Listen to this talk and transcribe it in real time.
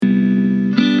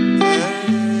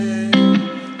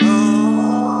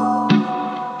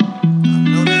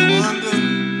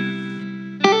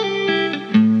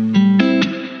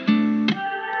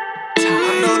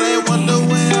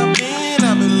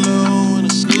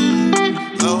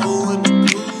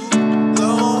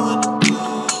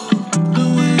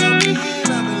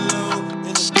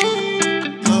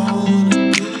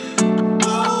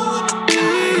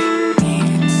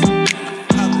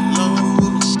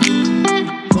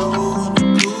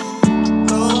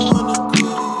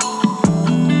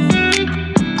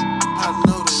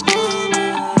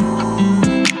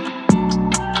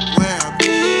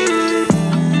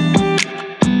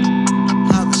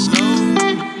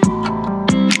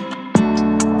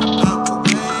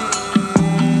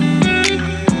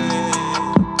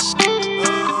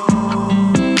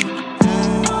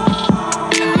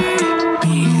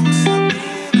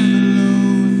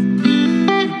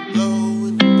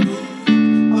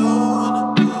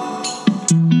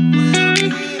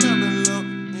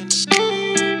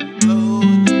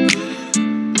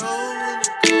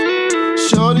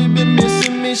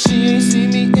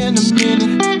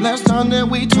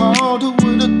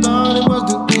thought it was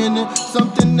the ending.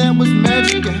 Something that was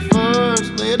magic at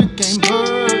first, later came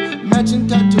bird. Matching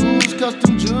tattoos,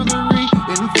 custom jewelry,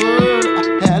 inferred.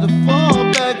 I had to fall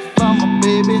back from my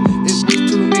baby. It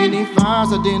was too many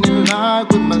fires I didn't like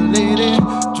with my lady.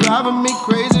 Driving me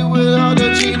crazy with all the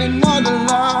cheating, all the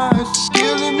lies.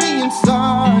 Killing me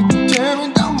inside,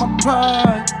 tearing down my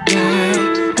pride.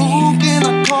 Yeah. Who can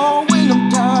I call when I'm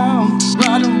down?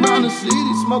 Riding around the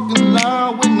city, smoking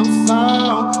loud with no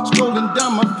sound. Scrolling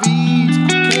down my feeds,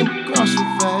 I came across your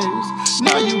face.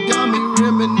 Now you got me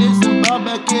reminiscing about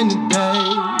back in the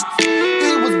days.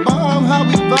 It was bomb how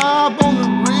we vibe on the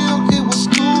real, it was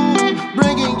cool.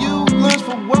 Bringing you lunch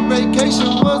for work, vacation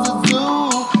was a zoo.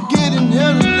 Getting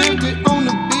hella lifted on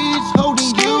the beach,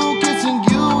 holding you, kissing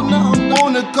you. Now I'm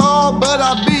on the call, but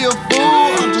I be a fool.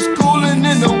 I'm just cooling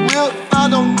in the whip, I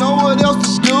don't know what else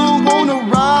to do. Wanna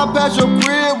ride past your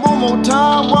crib one more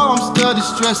time while I'm study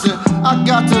stressing. I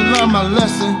got to learn my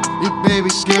lesson. Your baby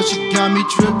girl, she got me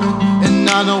tripping, and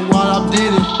I know why I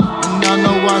did it, and I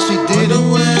know why she did it.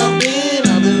 Wonder where I've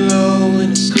been low in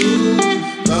the